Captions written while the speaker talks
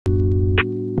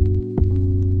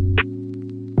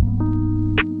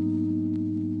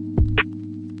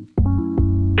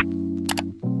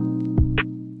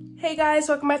guys,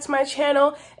 welcome back to my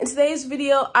channel. In today's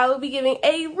video, I will be giving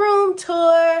a room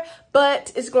tour,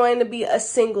 but it's going to be a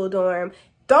single dorm.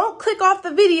 Don't click off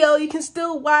the video, you can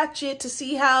still watch it to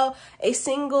see how a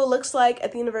single looks like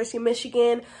at the University of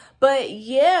Michigan. But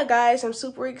yeah, guys, I'm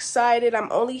super excited. I'm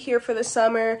only here for the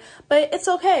summer, but it's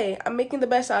okay. I'm making the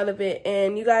best out of it,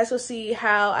 and you guys will see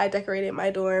how I decorated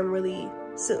my dorm really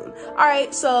soon.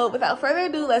 Alright, so without further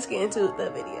ado, let's get into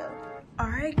the video.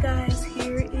 Alright guys,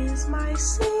 here is my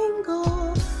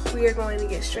single. We are going to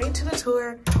get straight to the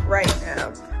tour right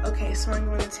now. Okay, so I'm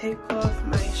going to take off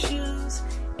my shoes,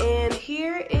 and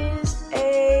here is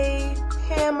a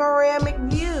panoramic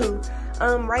view.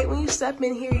 Right when you step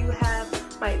in here, you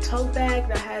have my tote bag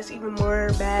that has even more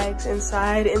bags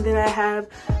inside, and then I have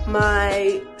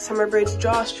my Summer Bridge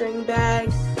drawstring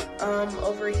bag.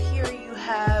 Over here you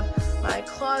have my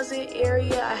closet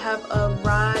area. I have a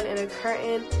rod and a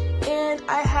curtain, and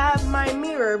I have my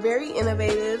mirror, very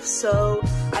innovative. So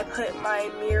I put my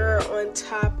mirror on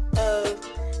top of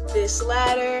this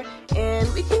ladder,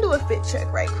 and we can do a fit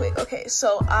check right quick. Okay,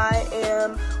 so I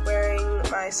am wearing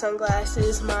my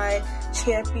sunglasses, my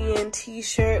Champion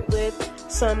t-shirt with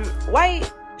some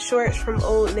white shorts from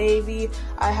Old Navy.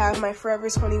 I have my Forever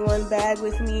 21 bag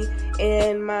with me,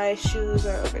 and my shoes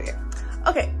are over there.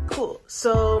 Okay, cool.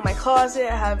 So my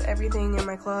closet, I have everything in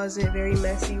my closet, very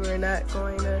messy. We're not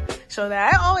going to show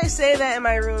that. I always say that in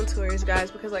my room tours, guys,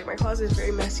 because like my closet is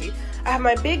very messy. I have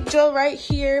my Big Joe right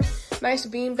here, nice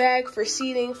bean bag for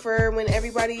seating for when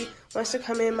everybody wants to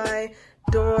come in my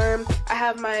dorm. I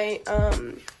have my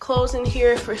clothes in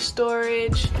here for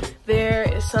storage. There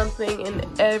is something in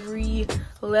every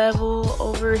level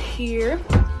over here.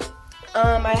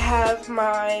 I have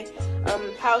my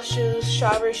house shoes,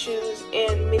 shower shoes,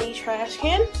 and mini trash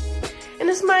can. And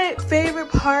this is my favorite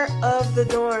part of the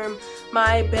dorm,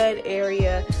 my bed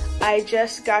area. I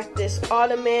just got this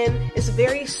ottoman. It's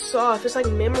very soft. It's like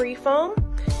memory foam.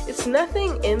 It's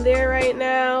nothing in there right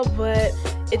now, but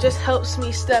it just helps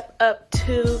me step up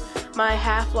to my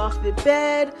half lofted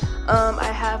bed.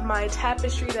 I have my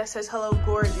tapestry that says "Hello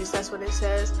Gorgeous," that's what it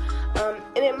says.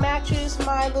 And it matches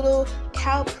my little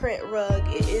cow print rug.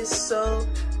 It is so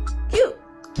cute,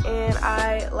 and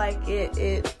I like it.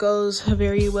 It goes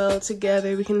very well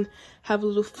together. We can have a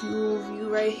little full view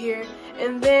right here.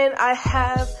 And then I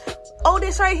have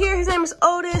Otis right here. His name is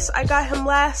Otis. I got him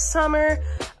last summer.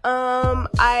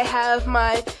 I have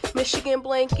my Michigan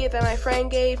blanket that my friend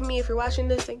gave me. If you're watching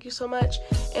this, thank you so much.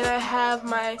 And I have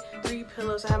my 3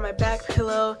 pillows. I have my back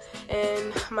pillow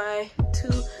and my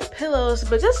 2 pillows.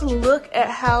 But just look at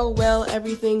how well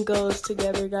everything goes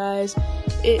together, guys.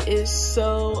 It is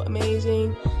so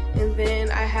amazing. And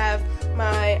then I have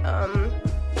my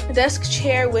desk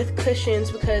chair with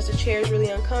cushions because the chair is really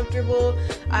uncomfortable.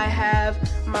 I have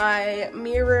my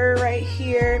mirror right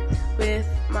here with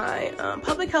my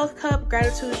public health cup,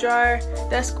 gratitude jar,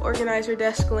 desk organizer,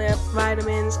 desk lamp,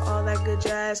 vitamins, all that good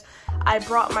jazz. I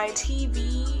brought my TV.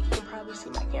 You can probably see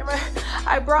my camera.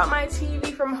 I brought my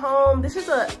TV from home. This is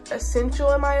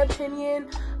essential in my opinion.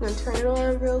 I'm gonna turn it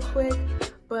on real quick.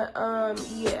 But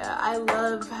yeah, I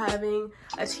love having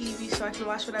a TV so I can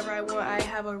watch whatever I want. I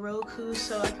have a Roku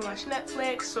so I can watch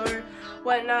Netflix or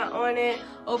whatnot on it.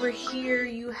 Over here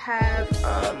you have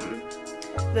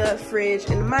the fridge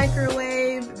and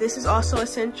microwave. This is also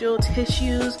essential.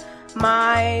 Tissues.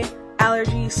 My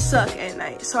allergies suck at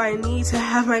night, so I need to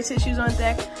have my tissues on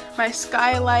deck. My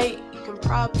skylight, you can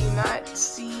probably not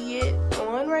see it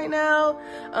on right now,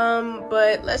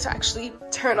 but let's actually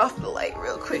turn off the light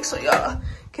real quick so y'all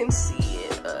can see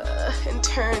it and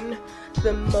turn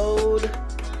the mode.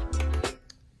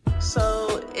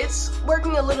 So it's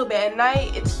working a little bit at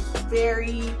night. It's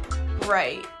very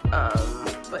bright,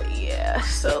 but yeah,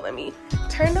 so let me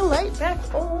turn the light back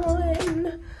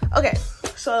on. Okay,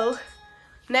 so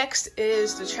next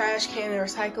is the trash can and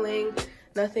recycling.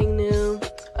 Nothing new.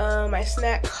 My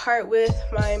snack cart with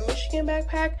my Michigan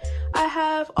backpack. I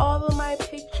have all of my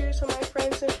pictures of my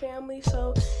friends and family,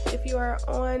 so if you are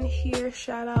on here,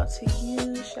 shout out to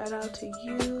you, shout out to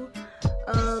you.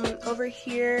 Over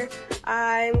here,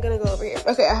 I'm gonna go over here.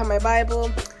 Okay, I have my Bible,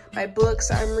 my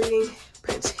books. I'm reading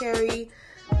Prince Harry,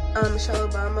 Michelle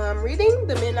Obama. I'm reading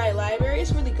The Midnight Library.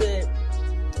 It's really good.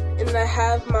 And I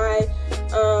have my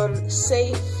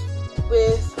safe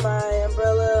with my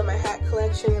umbrella, my hat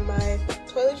collection, and my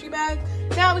toiletry bag.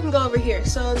 Now we can go over here.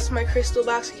 So this is my crystal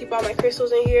box. I keep all my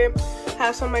crystals in here. I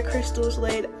have some of my crystals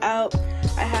laid out.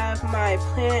 I have my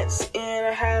plants, and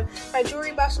I have my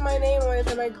jewelry box with my name on it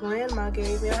that my grandma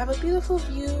gave me. I have a beautiful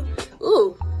view.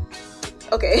 Ooh.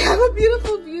 Okay, I have a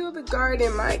beautiful view of the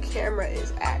garden. My camera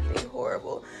is acting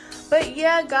horrible. But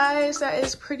yeah, guys, that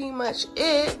is pretty much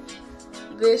it.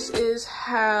 this is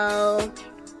how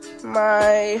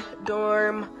my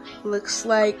dorm looks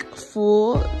like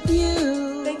full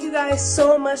view. Thank you guys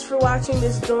so much for watching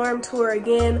this dorm tour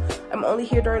again. I'm only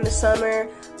here during the summer,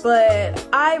 but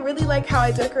I really like how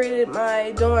I decorated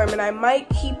my dorm, and I might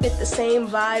keep it the same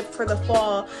vibe for the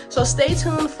fall. So stay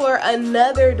tuned for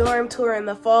another dorm tour in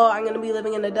the fall. I'm gonna be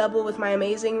living in a double with my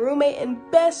amazing roommate and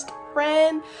best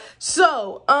friend.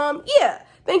 So yeah,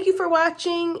 thank you for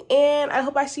watching, and I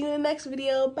hope I see you in the next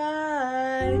video.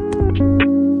 Bye.